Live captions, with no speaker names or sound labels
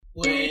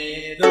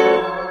Puedo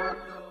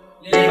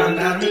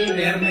levantarme y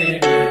verme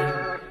bien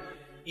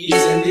y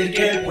sentir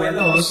que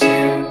puedo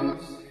ser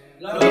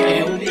lo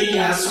que un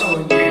día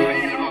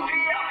soñé.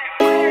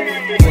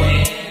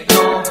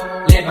 Puedo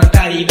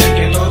levantar y ver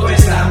que todo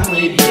está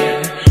muy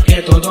bien,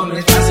 que todo no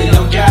es fácil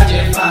aunque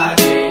ayer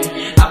fallé.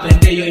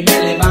 Aprendí yo y me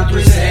levanto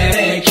y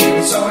seré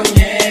quien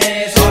soñé.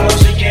 Solo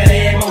si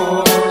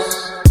queremos,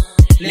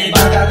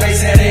 levántate y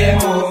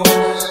seremos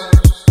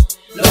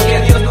lo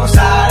que Dios nos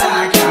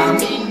hará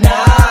caminar.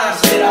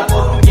 Será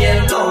por un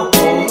bien, no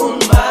por un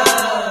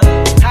mal.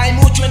 Hay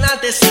mucho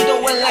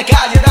enaltecido en la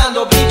calle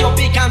dando brillo,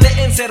 picante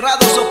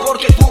encerrados o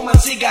porque fuman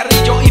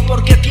cigarrillo y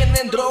porque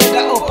tienen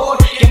droga o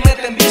porque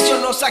meten vicio.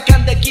 Nos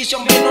sacan de quicio,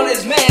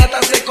 menores,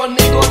 métanse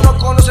conmigo. No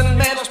conocen el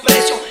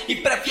menosprecio y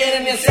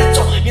prefieren el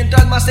sexo.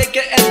 Mientras más se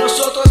cree en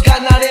nosotros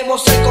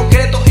ganaremos el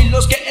concreto. Y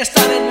los que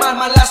están en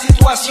mala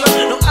situación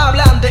no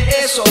hablan de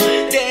eso.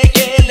 ¿De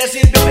qué les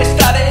sirvió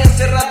estar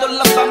encerrado?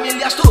 La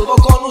familia estuvo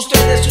con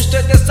ustedes y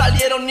ustedes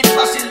salieron y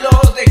fácil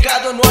los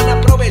dejaron. No han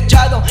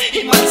aprovechado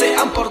y mal se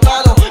han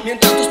portado.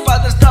 Mientras tus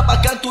padres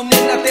trabajan, tu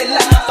nena te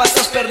la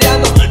pasas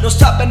perreando. No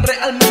saben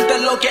realmente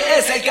lo que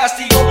es el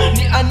castigo,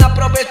 ni han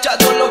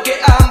aprovechado lo que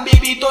han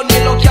vivido, ni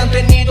lo que han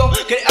tenido.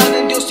 Crean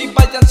en Dios y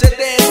váyanse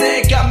de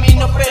ese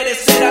camino.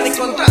 Perecerán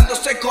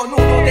encontrándose con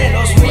uno de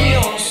los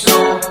míos.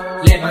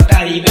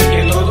 Levantar y ver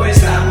que todo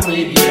está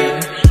muy bien,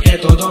 que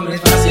todo no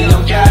es fácil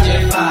aunque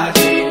ayer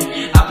fallé.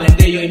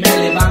 Aprendí yo y me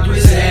levanto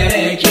y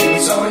seré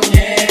quien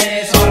soñé.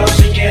 Solo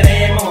si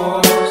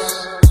queremos,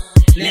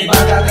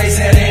 levántate y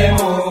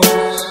seremos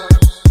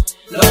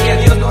lo que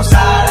Dios nos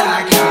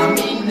hará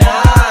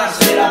caminar.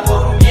 Será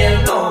por un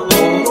bien, no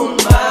por un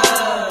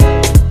mal.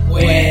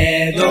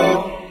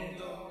 Puedo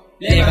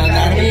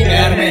levantarme y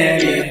verme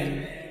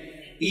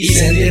bien y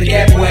sentir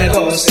que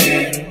puedo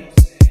ser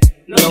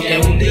lo que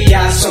un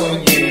día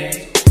soñé.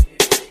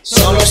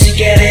 Solo si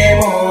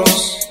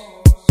queremos,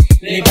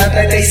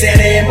 levántate y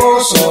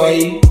seremos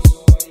hoy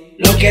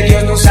lo que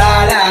Dios nos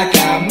hará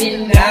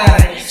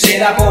caminar.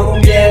 Será por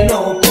un bien,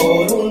 no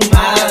por un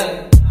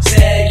mal.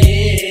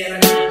 Seguir,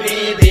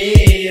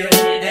 vivir,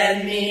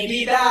 en mi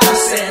vida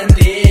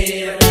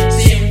sentir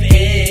sin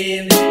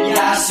fin. Y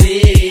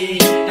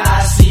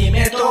así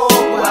me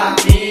tocó a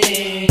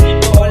mí.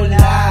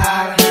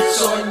 Volar,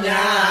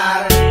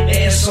 soñar,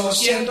 eso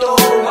siento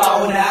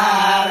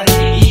ahora.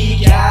 Y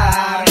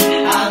guiar,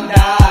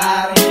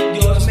 andar,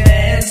 Dios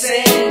me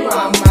enseñó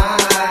a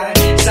amar.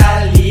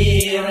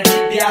 Salir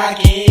de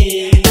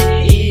aquí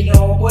y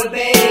no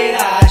volver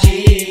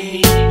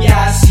allí. Y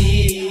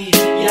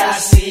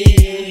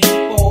así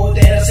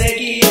poder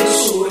seguir,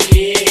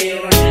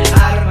 surgir,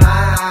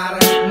 armar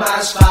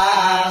más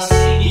paz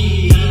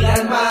y ir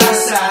al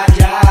más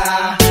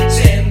allá.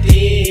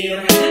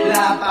 Sentir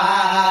la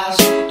paz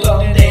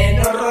donde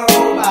no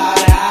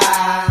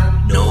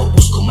robarán. No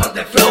busco más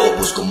de flow,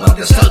 busco más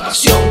de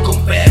salvación.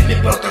 Con fe mi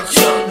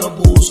protección. No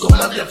busco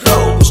más de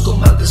flow, busco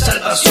más de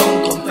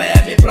salvación. Con fe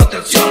mi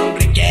protección.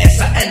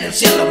 Riqueza en el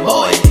cielo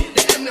voy.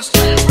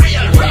 D.e.M.Stayle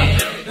real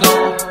rapper.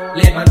 Puedo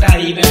levantar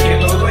y ver que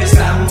todo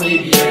está muy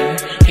bien,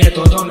 que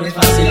todo no es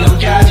fácil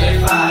aunque ayer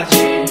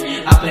fallé.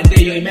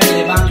 Aprendí yo y me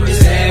levanto y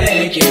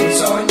seré quien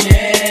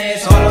soñé.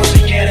 Solo si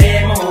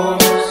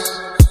queremos,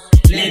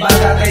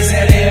 levántate y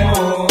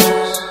seremos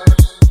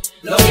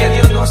lo que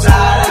Dios nos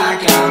hará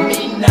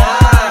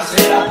caminar.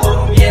 Será por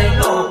un bien,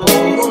 no por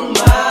un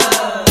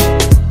mal.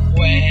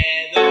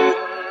 Puedo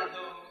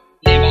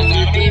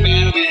levantarme y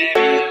verme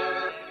bien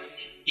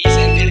y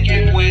sentir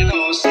que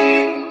puedo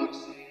ser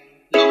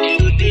lo que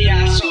un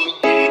día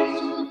soñé.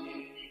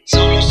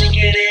 Solo si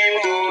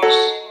queremos,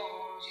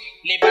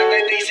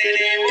 levántate y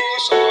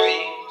seremos hoy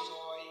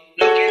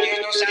lo que Dios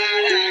nos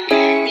hará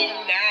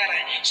caminar.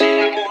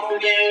 Será por un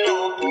bien.